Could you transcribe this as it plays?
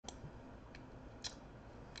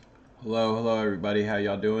Hello everybody. How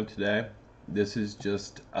y'all doing today? This is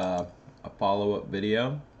just a follow-up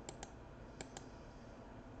video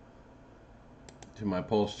to my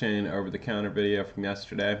Pulsechain over-the-counter video from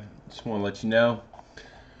yesterday. Just want to let you know,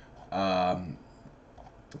 um,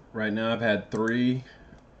 right now I've had 3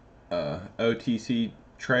 OTC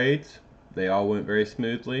trades. They all went very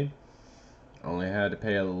smoothly. Only had to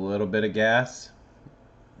pay a little bit of gas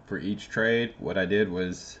for each trade. What I did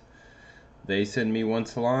was they send me 1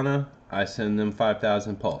 Solana, I send them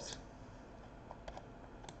 5,000 Pulse.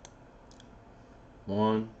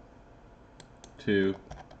 1, 2,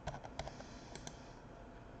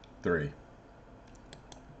 3.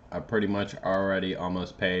 I pretty much already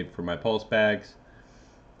almost paid for my Pulse bags,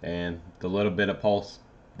 and the little bit of Pulse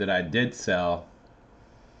that I did sell,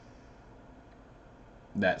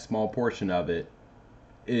 that small portion of it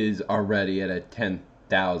is already at a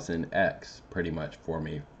 10,000x pretty much for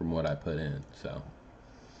me from what I put in. So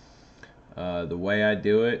the way I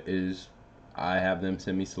do it is I have them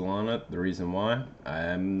send me Solana. The reason why,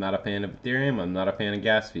 I'm not a fan of Ethereum, I'm not a fan of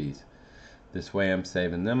gas fees. This way I'm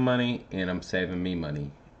saving them money and I'm saving me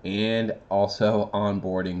money, and also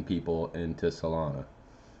onboarding people into Solana.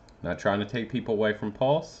 Not trying to take people away from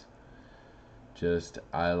Pulse, just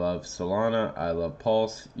I love Solana, I love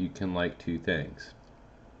Pulse. You can like 2 things.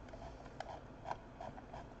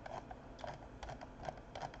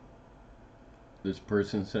 This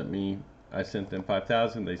person sent me, I sent them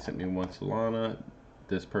 5,000, they sent me 1 Solana.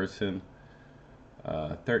 This person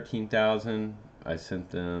 13,000, I sent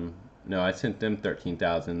them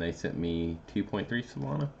 13,000, they sent me 2.3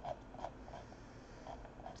 Solana.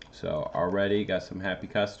 So already got some happy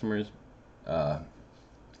customers. I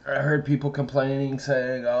heard people complaining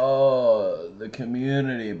saying, oh, the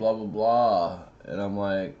community, blah blah blah, and I'm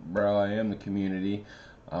like, bro, I am the community.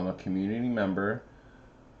 I'm a community member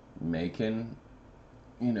making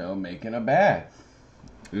a bag,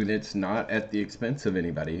 and it's not at the expense of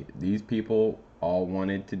anybody. These people all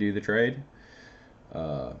wanted to do the trade.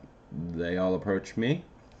 They all approached me,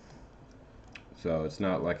 so it's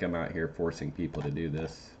not like I'm out here forcing people to do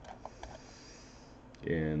this.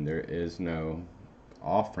 And there is no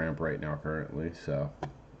off ramp right now currently, so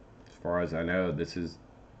as far as I know, this is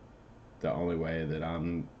the only way that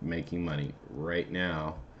I'm making money right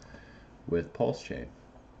now with Pulsechain.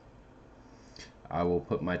 I will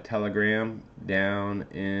put my Telegram down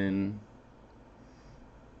in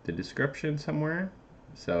the description somewhere,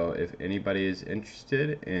 so if anybody is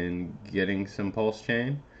interested in getting some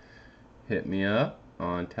Pulsechain, hit me up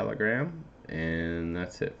on Telegram. And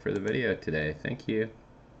that's it for the video today. Thank you.